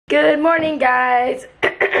Good morning, guys.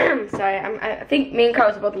 Sorry, I think me and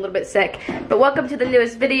Carlos are both a little bit sick. But welcome to the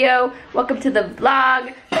newest video. Welcome to the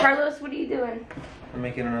vlog. Carlos, what are you doing? I'm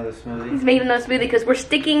making another smoothie. He's making another smoothie because we're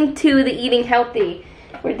sticking to the eating healthy.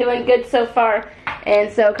 We're doing good so far.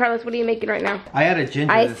 And so, Carlos, what are you making right now? I added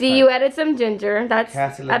ginger. I see you added some ginger. That's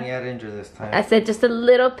Cassie let me add ginger this time. I said just a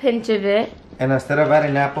little pinch of it. And instead of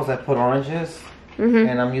adding apples, I put oranges.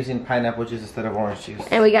 And I'm using pineapple juice instead of orange juice.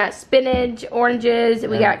 And we got spinach, oranges,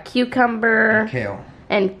 we got cucumber. And kale.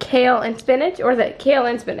 And kale and spinach? Or is it kale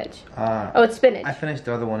and spinach? Oh, it's spinach. I finished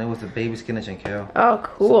the other one. It was the baby spinach and kale. Oh,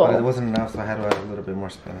 cool. But it wasn't enough, so I had to add a little bit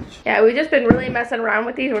more spinach. Yeah, we've just been really messing around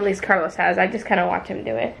with these, or at least Carlos has. I just kind of watch him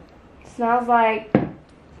do it. Smells like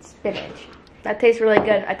spinach. That tastes really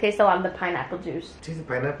good. I taste a lot of the pineapple juice. Taste the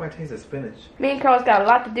pineapple, I taste the spinach. Me and Carlos got a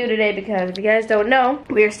lot to do today because if you guys don't know,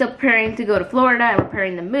 we are still preparing to go to Florida and we're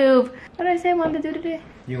preparing to move. What did I say I wanted to do today?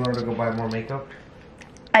 You wanted to go buy more makeup?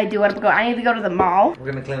 I do want to go. I need to go to the mall.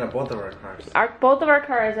 We're gonna clean up both of our cars. Both of our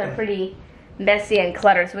cars are pretty messy and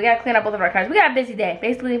cluttered, so we gotta clean up both of our cars. We got a busy day.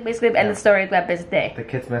 Basically, end of story. We got a busy day. The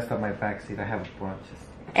kids messed up my back seat. I have a bunch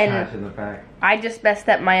of And trash in the back. I just messed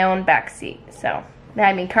up my own back seat, so.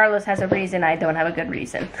 I mean, Carlos has a reason, I don't have a good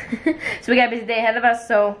reason. So we got a busy day ahead of us,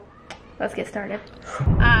 so let's get started.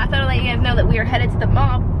 I thought I'd let you guys know that we are headed to the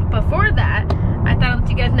mall. Before that, I thought I'd let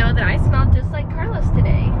you guys know that I smell just like Carlos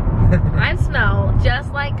today. I smell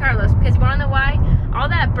just like Carlos, because you wanna know why? All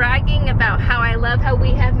that bragging about how I love how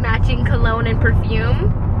we have matching cologne and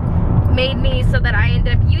perfume made me so that I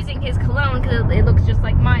ended up using his cologne because it looks just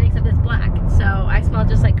like mine except it's black. So I smell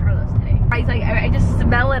just like Carlos today. I just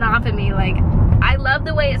smell it off of me. Like, I love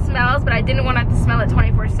the way it smells, but I didn't want to have to smell it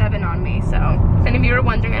 24/7 on me. So if any of you were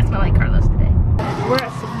wondering, I smell like Carlos today. We're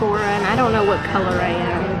at Sephora and I don't know what color I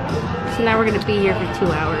am. So now we're gonna be here for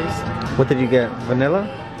 2 hours. What did you get? Vanilla?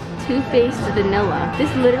 Too Faced Vanilla.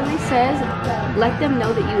 This literally says, let them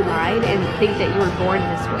know that you lied and think that you were born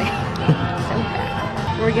this way. So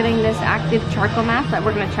bad. We're getting this active charcoal mask that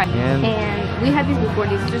we're gonna try. And we had these before.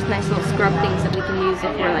 These are just nice little scrub things that we can use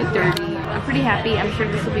if we're like dirty. I'm pretty happy. I'm sure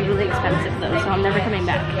this will be really expensive though, so I'm never coming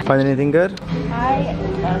back. Find anything good? I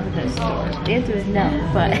love this store. The answer is no,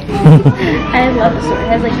 but I love the store. It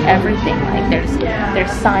has like everything. Like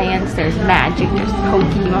there's science, there's magic, there's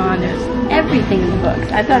Pokemon, there's everything in the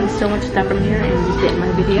books. I've gotten so much stuff from here and used it in my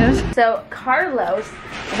videos. So Carlos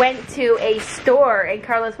went to a store, and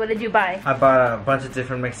Carlos, what did you buy? I bought a bunch of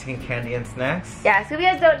different Mexican candy and snacks. Yeah, so if you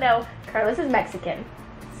guys don't know, Carlos is Mexican.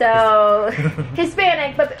 So,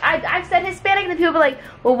 Hispanic, but I've said Hispanic and people are like,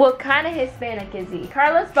 well, what kind of Hispanic is he?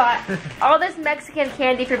 Carlos bought all this Mexican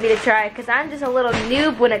candy for me to try because I'm just a little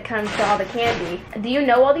noob when it comes to all the candy. Do you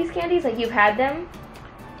know all these candies? Like, you've had them?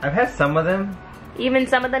 I've had some of them. Even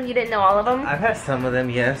some of them? You didn't know all of them? I've had some of them,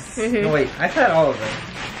 yes. No, wait, I've had all of them.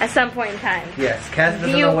 At some point in time. Yes, Cass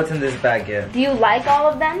doesn't know what's in this bag yet. Do you like all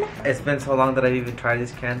of them? It's been so long that I've even tried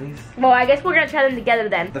these candies. Well, I guess we're going to try them together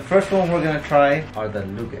then. The first one we're going to try are the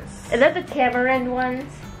Lugas. Is that the tamarind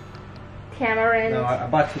ones? Tamarind? No, I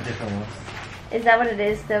bought two different ones. Is that what it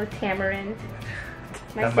is though? Tamarind?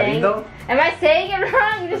 Tamarindo? Am I saying it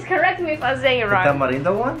wrong? Just correct me if I'm saying it wrong. The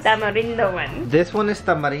tamarindo ones? Tamarindo one. This one is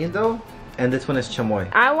tamarindo. And this one is chamoy.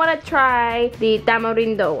 I want to try the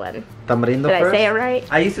tamarindo one. Tamarindo Did first? I say it right?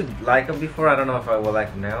 I used to like them before. I don't know if I will like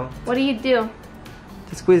them now. What do you do?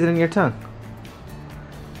 Just squeeze it in your tongue.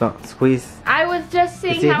 No, squeeze. I was just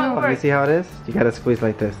seeing how it works. You see how it is? You gotta squeeze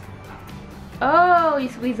like this. Oh, you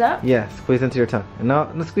squeeze up? Yeah, squeeze into your tongue. No,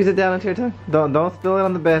 squeeze it down into your tongue. Don't spill it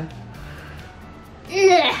on the bed.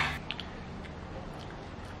 It's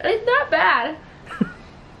not bad.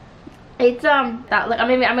 It's I'm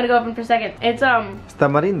gonna go open for a second. It's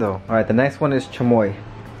tamarindo. Alright, the next one is chamoy.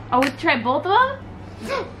 Oh, we try both of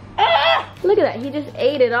them? Look at that, he just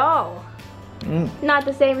ate it all. Not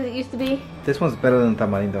the same as it used to be. This one's better than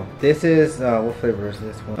tamarindo. This is what flavor is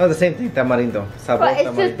this one? Oh, the same thing, tamarindo. Sabor But it's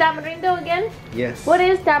tamarindo. just tamarindo again? Yes. What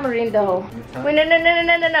is tamarindo? Wait,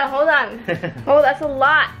 no, hold on. Oh, that's a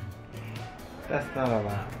lot. That's not a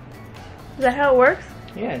lot. Is that how it works?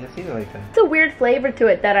 Yeah, just eat it like that. It's a weird flavor to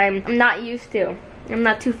it that I'm not used to. I'm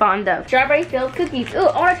not too fond of. Strawberry filled cookies. Ooh,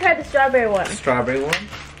 I want to try the strawberry one. Strawberry one?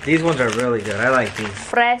 These ones are really good. I like these.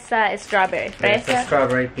 Fresa is strawberry. Fresa.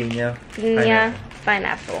 Strawberry, piña. Piña,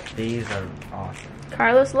 pineapple. These are awesome.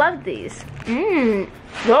 Carlos loved these. Mmm,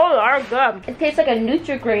 those are good. It tastes like a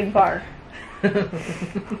Nutri-Grain bar.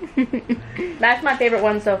 That's my favorite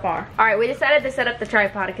one so far. Alright, we decided to set up the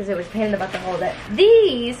tripod because it was a pain in the butt to hold it.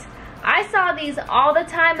 These, I saw these all the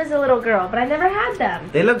time as a little girl, but I never had them.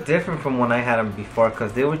 They look different from when I had them before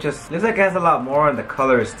because they were just, looks like it has a lot more and the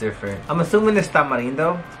color is different. I'm assuming it's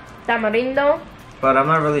tamarindo. Tamarindo. but I'm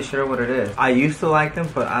not really sure what it is. I used to like them,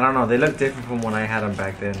 but I don't know. They look different from when I had them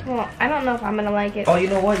back then. Well, I don't know if I'm gonna like it. Oh, you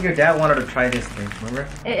know what? Your dad wanted to try this thing, remember?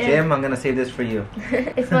 Jim, I'm gonna save this for you.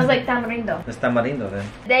 It smells like tamarindo. It's tamarindo then.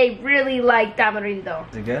 They really like tamarindo.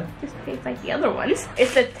 Is it good? It just tastes like the other ones.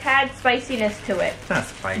 It's a tad spiciness to it. It's not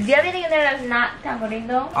spicy. Do you have anything in there that's not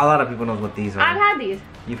tamarindo? A lot of people know what these are. I've had these.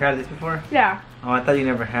 You've had this before? Yeah. Oh, I thought you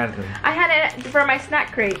never had them. I had it for my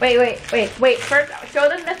snack crate. Wait. First, show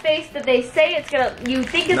them the face that they say it's gonna. You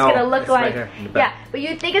think it's gonna look like. Right here, yeah, but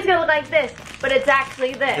you think it's gonna look like this, but it's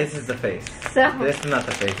actually this. This is the face. So. This is not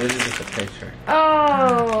the face. This is just a picture.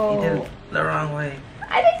 Oh. You did it the wrong way.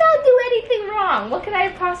 I did not do anything wrong. What could I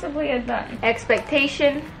possibly have done?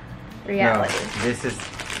 Expectation, reality. No, this is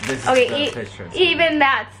okay, the picture. Even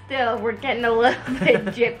that still, we're getting a little bit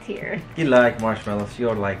gypped here. You like marshmallows,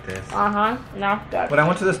 you'll like this. Uh-huh, no, good. When I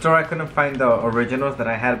went to the store, I couldn't find the originals that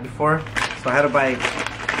I had before. So I had to buy,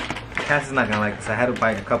 Cassie's not gonna like this. I had to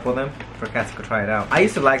buy a couple of them for Cassie could try it out. I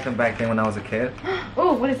used to like them back then when I was a kid.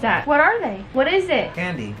 Oh, what is that? What are they? What is it?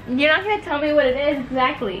 Candy. You're not gonna tell me what it is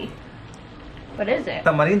exactly. What is it?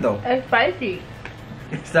 Tamarindo. It's spicy.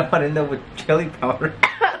 It's tamarindo with chili powder.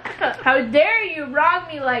 How dare you wrong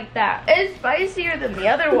me like that? It's spicier than the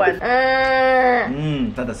other one.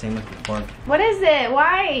 It's not the same as before. What is it?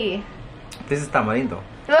 Why? This is tamarindo.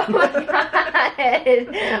 Oh my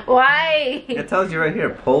god. Why? It tells you right here,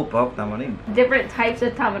 pulp of tamarindo. Different types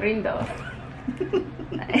of tamarindo.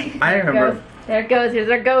 I remember. There it goes. Here's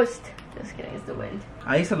our ghost. Just kidding. It's the wind.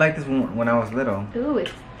 I used to like this when I was little. Ooh,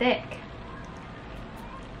 it's thick.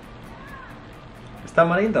 It's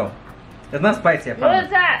tamarindo. It's not spicy, I promise. What is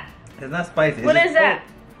that? It's not spicy. What is that?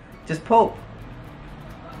 Just pulp.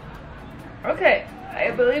 Okay,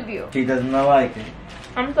 I believe you. She does not like it.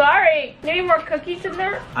 I'm sorry. Maybe more cookies in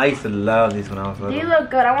there? I used to love these when I was little. These look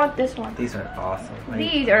good. I want this one. These are awesome.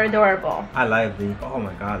 These are adorable. I like these. Oh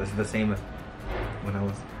my god, this is the same as when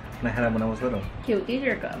I had them when I was little. Cute. These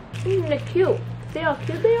are good. They're cute. See how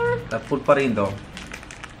cute they are? The pulparindo.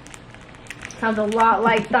 Sounds a lot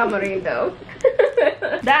like tamarindo.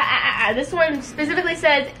 This one specifically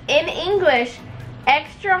says in English,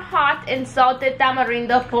 extra hot and salted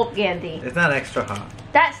tamarindo pulp candy. It's not extra hot.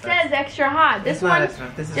 That says extra hot. This one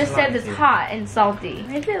just says it's too. hot and salty.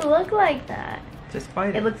 Why does it look like that? Just bite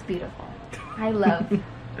it. It looks beautiful. I love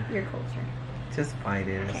your culture. Just bite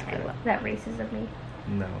it. It's Okay, I good. love that racist of me.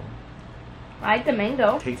 No. I like the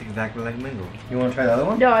mango. Tastes exactly like mango. You want to try the other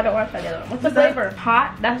one? No, I don't want to try the other one. What's the flavor?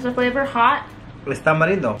 Hot. That's the flavor. Hot. It's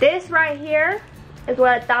tamarindo. This right here is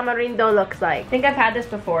what a tamarindo looks like. I think I've had this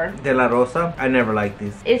before. De la Rosa. I never liked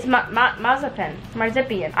these. It's marzipan.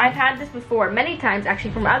 I've had this before many times,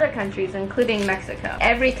 actually, from other countries, including Mexico.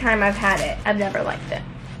 Every time I've had it, I've never liked it.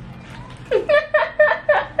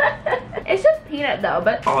 It's just peanut though,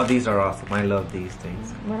 but... Oh, these are awesome. I love these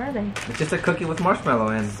things. What are they? It's just a cookie with marshmallow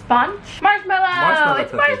and... Sponge? Marshmallow!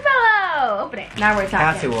 It's cookie. marshmallow! Open it. Now we're talking.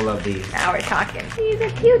 Cassie will love these. Now we're talking. These are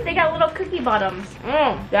cute. They got little cookie bottoms.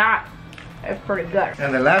 That is pretty good.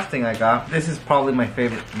 And the last thing I got, this is probably my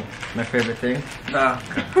favorite thing. They're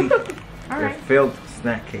Alright. filled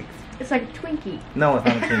snack cakes. It's like a Twinkie. No, it's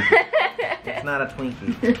not a Twinkie. It's not a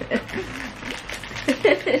Twinkie.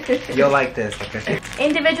 You'll like this, okay?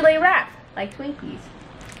 Individually wrapped, like Twinkies.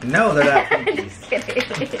 No, they're not Twinkies. Just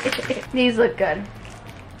kidding. These look good.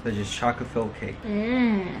 They're just chocolate filled cake.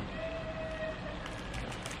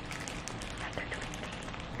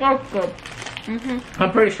 That's good.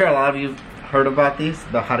 I'm pretty sure a lot of you heard about these,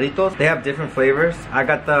 the Jarritos. They have different flavors. I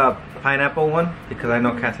got the pineapple one because I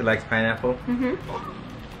know Cassie likes pineapple.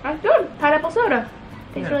 That's good. Pineapple soda.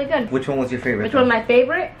 Tastes really good. Which one was your favorite? Which one my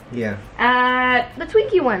favorite? Yeah. The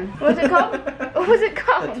Twinkie one. What was it called? What was it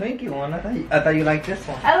called? The Twinkie one. I thought you liked this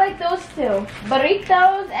one. I like those two.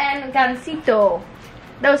 Burritos and Gansito.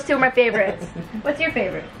 Those two are my favorites. What's your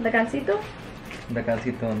favorite? The Gansito? The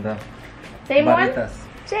Gansito and the Same Barritas. one?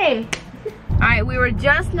 Same. Alright, we were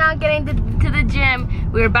just now getting to the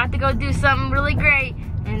gym. We were about to go do something really great.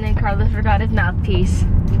 And then Carlos forgot his mouthpiece.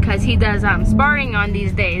 Because he does sparring on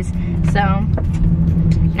these days. So,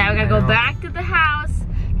 now we gotta go back to the house.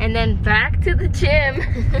 And then back to the gym.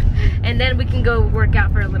 And then we can go work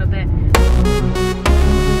out for a little bit.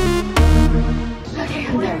 Okay,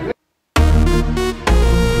 I'm there.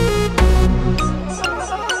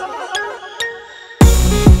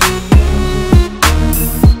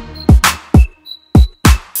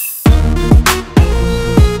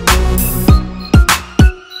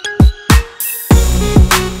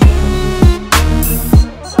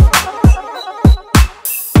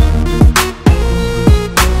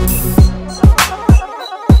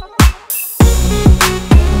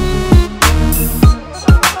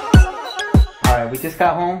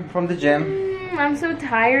 home from the gym. I'm so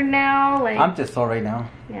tired now. Like, I'm just sore right now.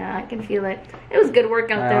 Yeah, I can feel it. It was good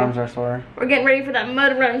workout My though. arms are sore. We're getting ready for that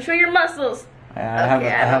mud run. Show your muscles. Yeah, I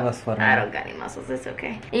have a sweater. I don't got any muscles. It's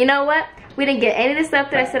okay. And you know what? We didn't get any of the stuff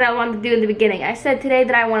that I said I wanted to do in the beginning. I said today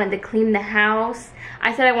that I wanted to clean the house.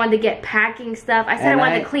 I said I wanted to get packing stuff. I said I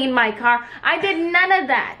wanted to clean my car. I did none of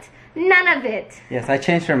that. None of it. Yes, I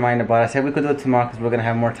changed her mind about it. I said we could do it tomorrow because we're going to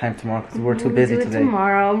have more time tomorrow because we're too busy today.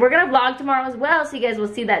 Tomorrow. We're going to vlog tomorrow as well, so you guys will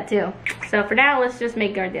see that too. So for now, let's just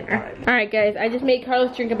make our dinner. Alright guys, I just made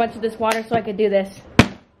Carlos drink a bunch of this water so I could do this.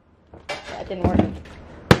 That didn't work.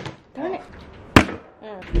 Darn it.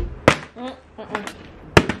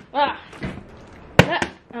 Ah.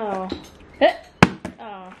 Oh.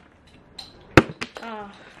 Oh.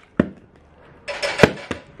 Oh.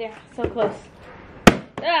 There, so close.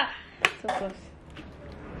 Ah, so close.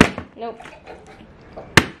 Nope.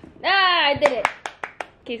 Ah, I did it.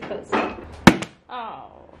 Case close.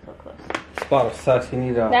 Oh, so close. This bottle sucks. You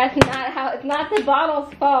need a... That's not how, it's not the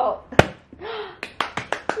bottle's fault. You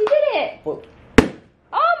did it. Well,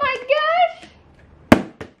 oh my gosh.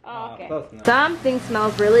 Oh, okay. Something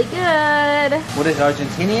smells really good. What is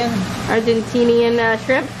Argentinian? Argentinian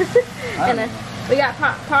shrimp. And we got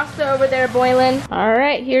pasta over there boiling. All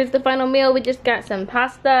right, here's the final meal. We just got some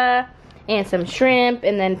pasta and some shrimp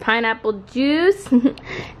and then pineapple juice.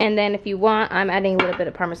 And then if you want, I'm adding a little bit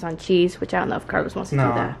of Parmesan cheese, which I don't know if Carlos wants to do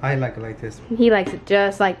that. No, I like it like this. He likes it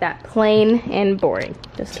just like that, plain and boring.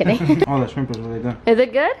 Just kidding. Oh, the shrimp is really good. Is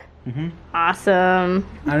it good? Mm-hmm. Awesome.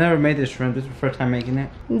 I never made this shrimp. This is the first time making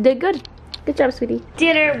it. You did good. Good job, sweetie.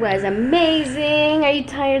 Dinner was amazing. Are you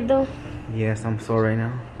tired though? Yes, I'm sore right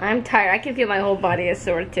now. I'm tired. I can feel my whole body is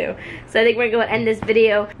sore too. So I think we're going to end this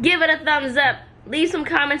video. Give it a thumbs up. Leave some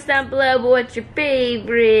comments down below about what's your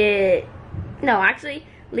favorite. No, actually,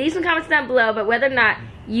 leave some comments down below about whether or not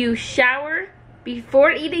you shower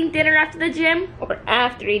before eating dinner after the gym or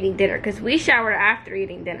after eating dinner, because we shower after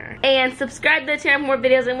eating dinner. And subscribe to the channel for more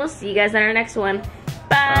videos, and we'll see you guys on our next one.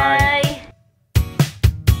 Bye.